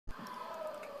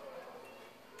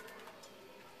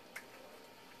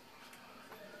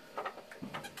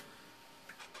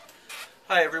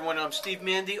Hi everyone, I'm Steve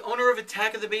Mandy, owner of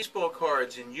Attack of the Baseball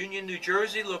Cards in Union, New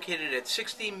Jersey, located at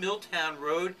 60 Milltown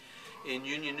Road in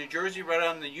Union, New Jersey, right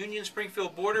on the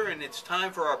Union-Springfield border, and it's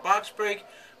time for our box break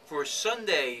for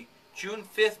Sunday, June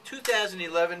 5th,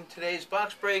 2011. Today's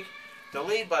box break,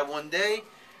 delayed by one day,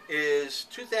 is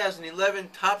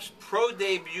 2011 Topps Pro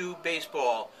Debut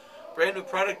Baseball. Brand new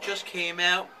product just came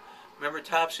out. Remember,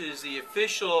 Topps is the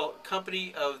official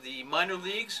company of the minor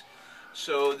leagues.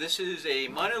 So this is a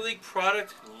minor league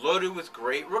product loaded with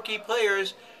great rookie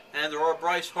players, and there are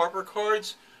Bryce Harper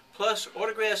cards, plus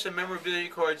autographs and memorabilia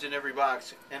cards in every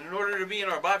box. And in order to be in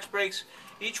our box breaks,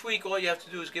 each week all you have to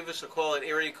do is give us a call at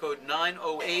area code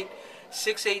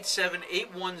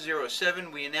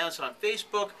 908-687-8107. We announce on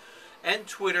Facebook and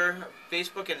Twitter,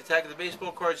 Facebook at Attack of the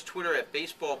Baseball Cards, Twitter at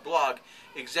Baseball Blog,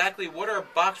 exactly what our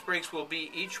box breaks will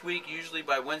be each week, usually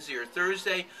by Wednesday or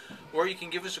Thursday. Or you can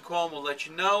give us a call and we'll let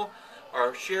you know.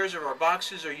 Our shares of our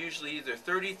boxes are usually either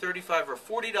 $30, $35, or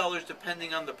 $40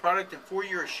 depending on the product, and for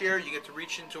your share you get to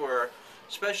reach into our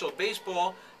special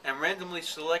baseball and randomly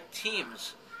select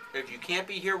teams. If you can't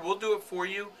be here, we'll do it for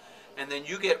you, and then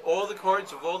you get all the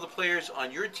cards of all the players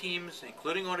on your teams,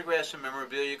 including autographs and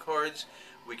memorabilia cards.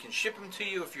 We can ship them to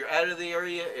you if you're out of the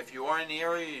area. If you are in the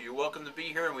area, you're welcome to be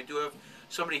here, and we do have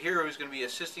somebody here who's going to be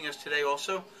assisting us today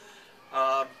also.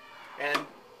 And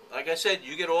like I said,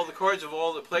 you get all the cards of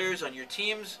all the players on your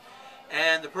teams,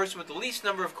 and the person with the least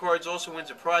number of cards also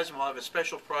wins a prize, and we'll have a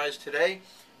special prize today.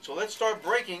 So let's start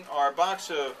breaking our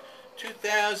box of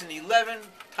 2011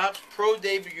 Topps Pro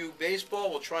Debut Baseball.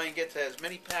 We'll try and get to as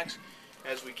many packs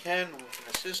as we can. We can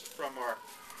assist from our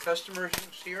customers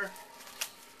here.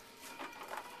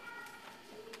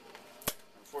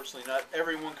 Unfortunately, not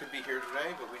everyone could be here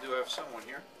today, but we do have someone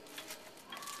here.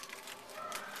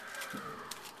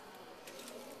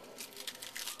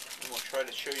 We'll try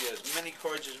to show you as many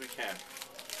cards as we can.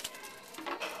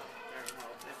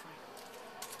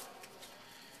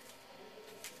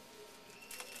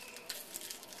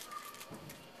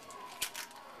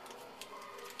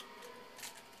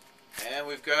 And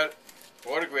we've got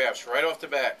autographs right off the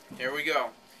bat. Here we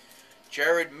go.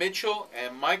 Jared Mitchell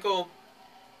and Michael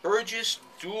Burgess,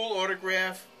 dual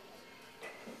autograph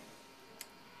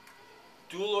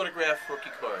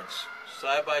rookie cards,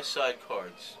 side-by-side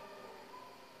cards.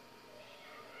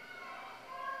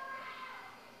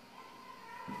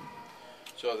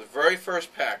 So the very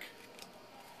first pack.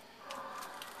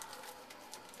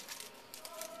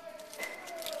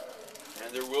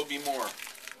 And there will be more.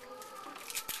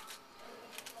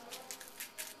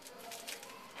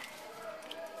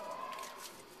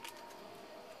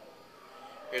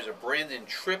 Here's a Brandon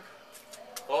Tripp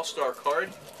All-Star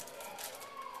card.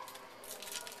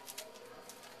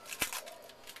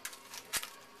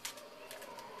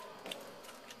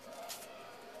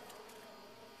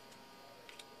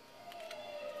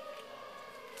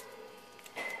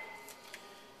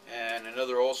 And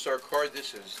another All-Star card.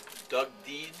 This is Doug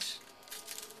Deeds.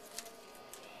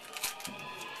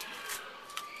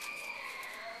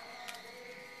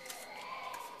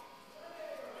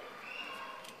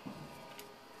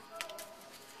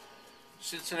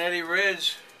 Cincinnati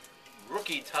Reds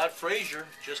rookie Todd Frazier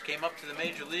just came up to the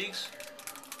major leagues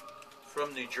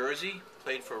from New Jersey,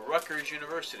 played for Rutgers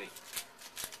University.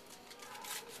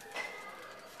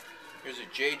 Here's a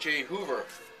J.J. Hoover,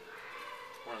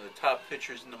 one of the top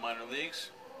pitchers in the minor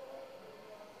leagues.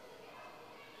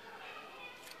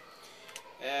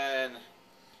 And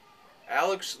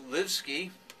Alex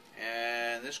Livsky,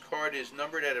 and this card is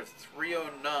numbered out of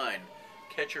 309,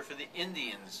 catcher for the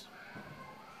Indians.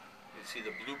 You see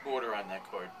the blue border on that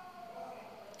card.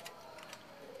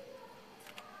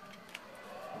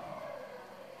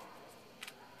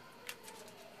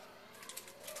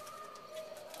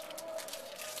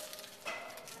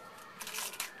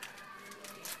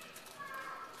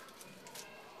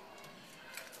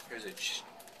 Here's a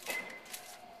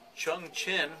Chung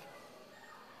Chin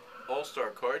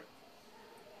All-Star card.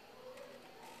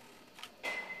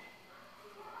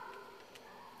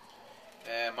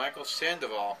 And Michael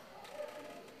Sandoval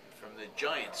from the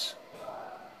Giants.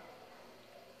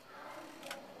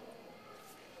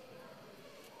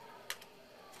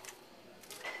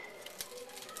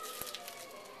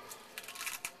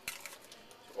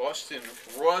 Austin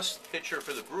Ross, pitcher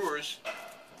for the Brewers.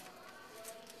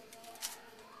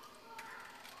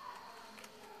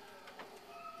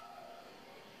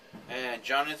 And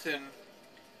Jonathan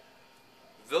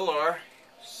Villar,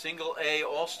 single A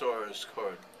All-Stars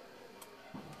card.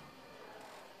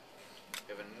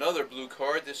 We have another blue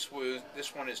card. This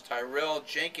one is Tyrell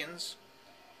Jenkins,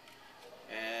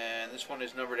 and this one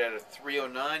is numbered out of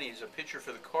 309. He's a pitcher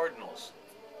for the Cardinals.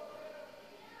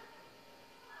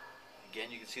 Again,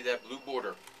 you can see that blue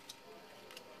border.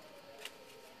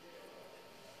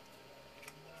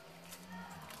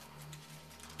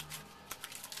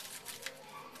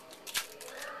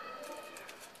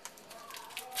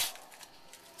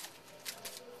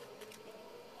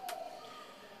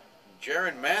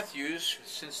 Jaron Matthews,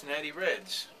 Cincinnati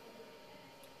Reds.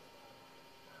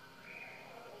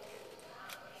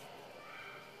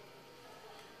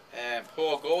 And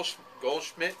Paul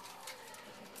Goldschmidt,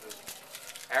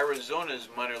 Arizona's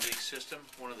minor league system,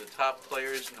 one of the top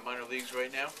players in the minor leagues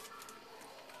right now.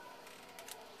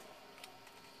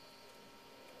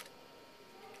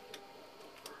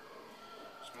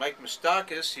 It's Mike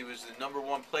Moustakas. He was the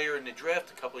 #1 player in the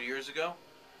draft a couple of years ago.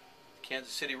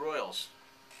 Kansas City Royals.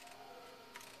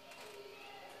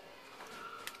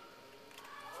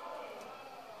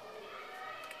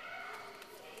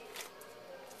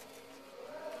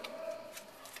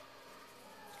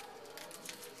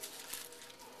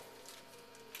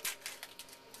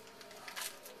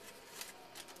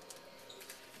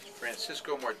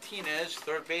 Francisco Martinez,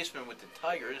 third baseman with the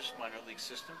Tigers minor league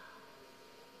system.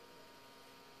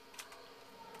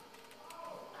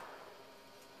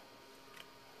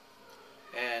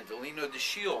 And Delino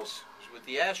DeShields is with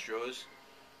the Astros.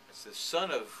 That's the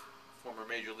son of former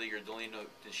major leaguer Delino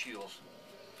DeShields.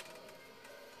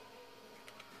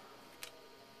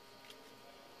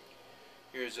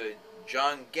 Here's a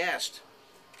John Gast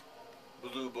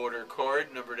blue border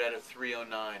card, numbered out of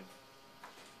 309.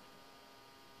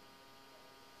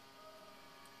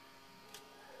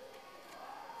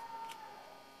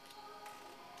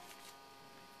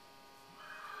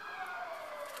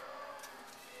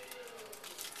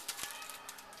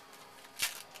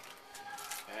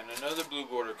 And another blue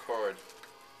border card.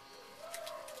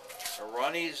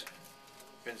 Aranis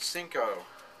Vincenco.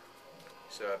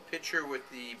 He's a pitcher with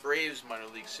the Braves minor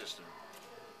league system.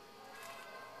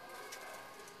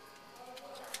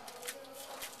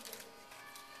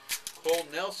 Cole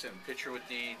Nelson, pitcher with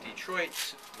the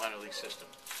Detroit minor league system.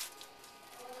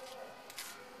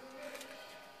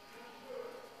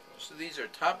 So these are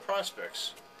top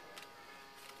prospects.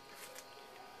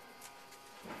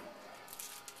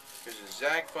 Here's a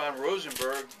Zach von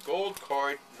Rosenberg gold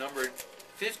card, numbered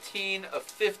 15 of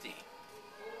 50.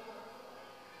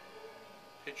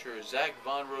 Pitcher Zach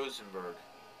von Rosenberg.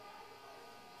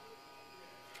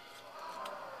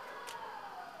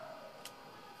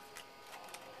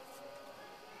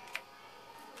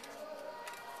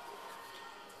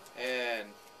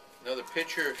 And another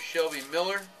pitcher, Shelby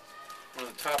Miller, one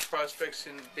of the top prospects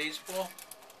in baseball.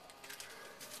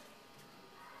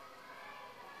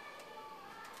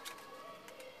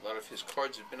 A lot of his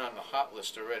cards have been on the hot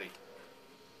list already.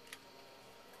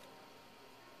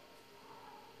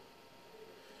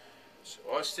 It's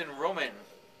Austin Roman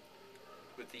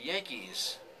with the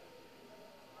Yankees.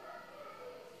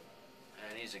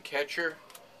 And he's a catcher.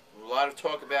 A lot of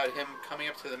talk about him coming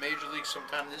up to the major league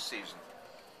sometime this season.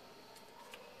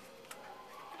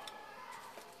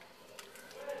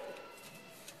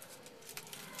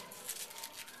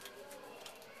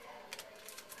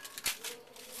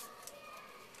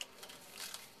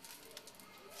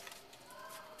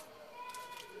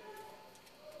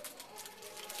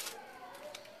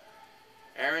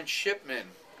 Aaron Shipman,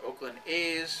 Oakland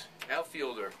A's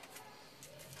outfielder.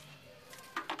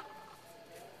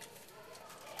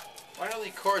 Minor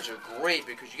league cards are great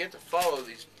because you get to follow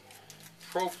these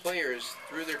pro players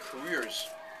through their careers.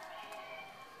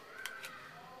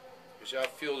 There's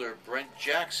outfielder Brent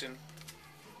Jackson.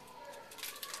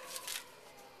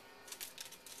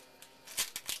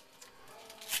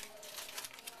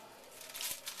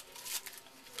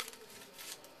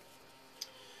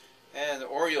 And the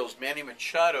Orioles, Manny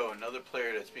Machado, another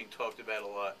player that's being talked about a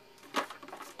lot.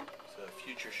 He's a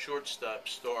future shortstop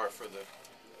star for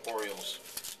the Orioles.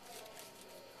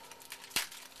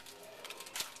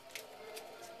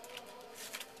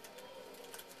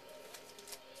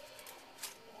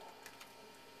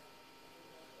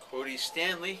 Cody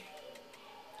Stanley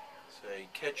is a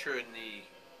catcher in the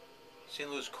St.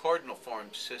 Louis Cardinal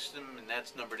farm system, and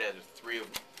that's numbered at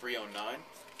 309.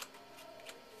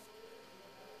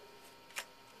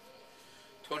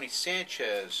 Tony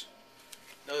Sanchez,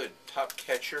 another top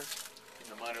catcher in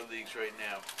the minor leagues right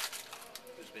now,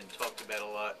 who's been talked about a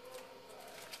lot.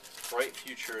 Bright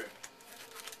future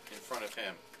in front of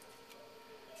him.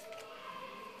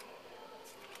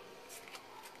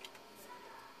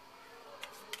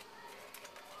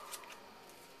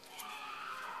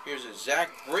 Here's a Zach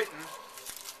Britton,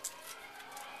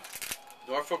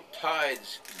 Norfolk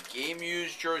Tides game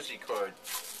used jersey card.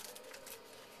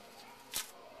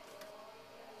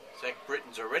 Zach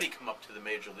Britton's already come up to the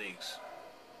major leagues.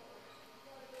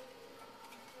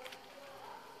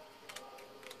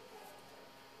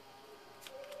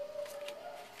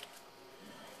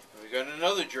 We got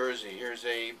another jersey. Here's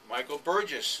a Michael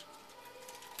Burgess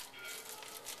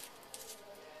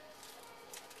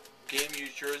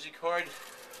game-used jersey card.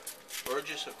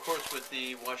 Burgess, of course, with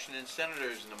the Washington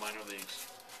Senators in the minor leagues.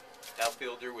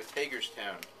 Outfielder with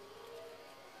Hagerstown.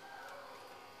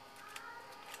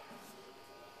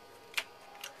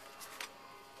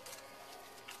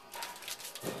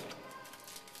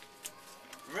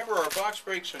 Remember, our box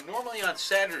breaks are normally on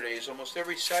Saturdays, almost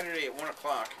every Saturday at 1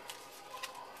 o'clock.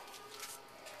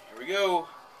 Here we go.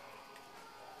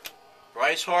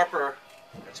 Bryce Harper.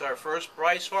 That's our first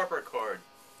Bryce Harper card.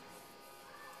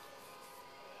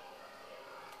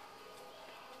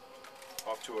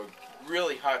 Off to a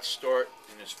really hot start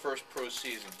in his first pro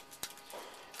season.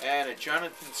 And a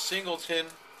Jonathan Singleton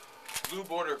blue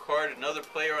border card, another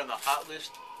player on the hot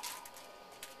list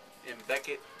in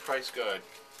Beckett Price Guide.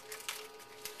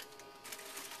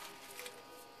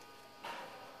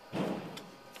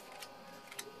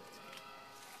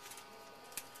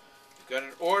 We've got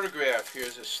an autograph.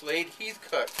 Here's a Slade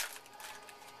Heathcut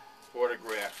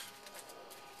autograph.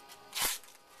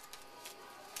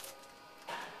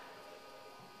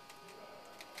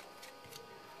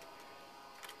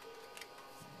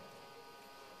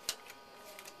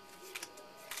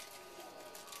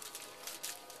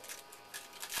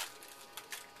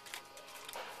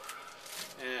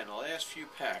 And the last few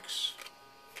packs.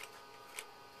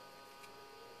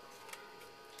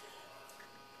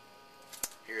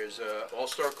 Here's an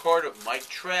all-star card of Mike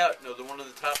Trout, another one of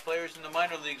the top players in the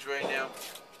minor leagues right now.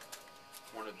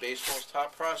 One of baseball's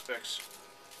top prospects.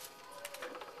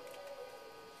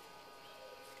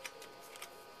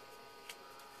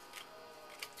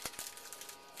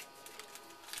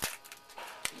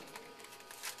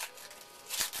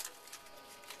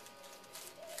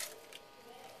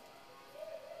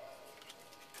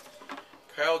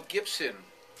 Kyle Gibson,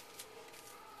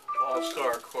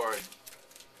 all-star card.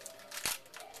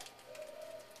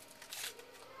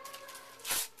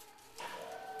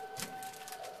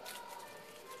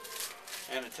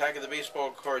 And Attack of the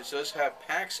Baseball cards does have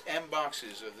packs and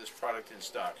boxes of this product in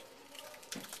stock.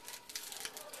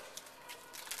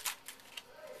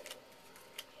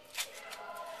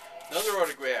 Another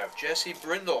autograph, Jesse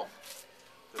Brindle,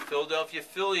 the Philadelphia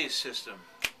Phillies system.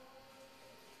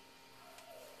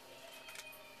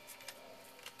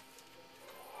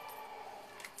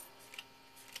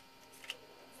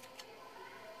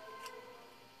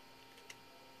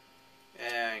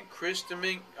 And Chris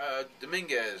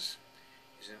Dominguez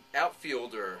is an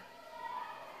outfielder.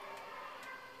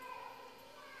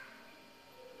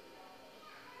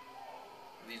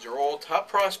 These are all top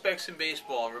prospects in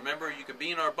baseball. Remember, you can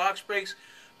be in our box breaks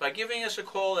by giving us a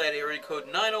call at area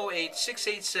code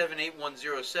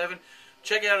 908-687-8107.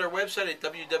 Check out our website at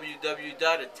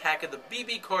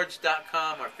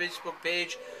www.attackofthebbcards.com. Our Facebook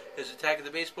page is Attack of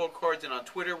the Baseball Cards, and on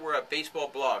Twitter we're at Baseball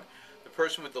Blog. The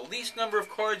person with the least number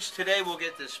of cards today will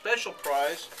get this special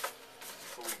prize.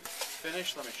 Before we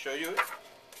finish, let me show you it.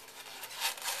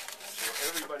 So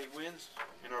everybody wins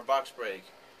in our box break.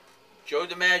 Joe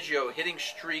DiMaggio hitting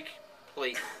streak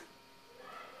plate.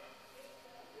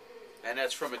 And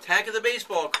that's from Attack of the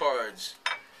Baseball Cards,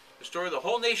 the story the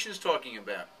whole nation's talking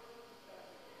about.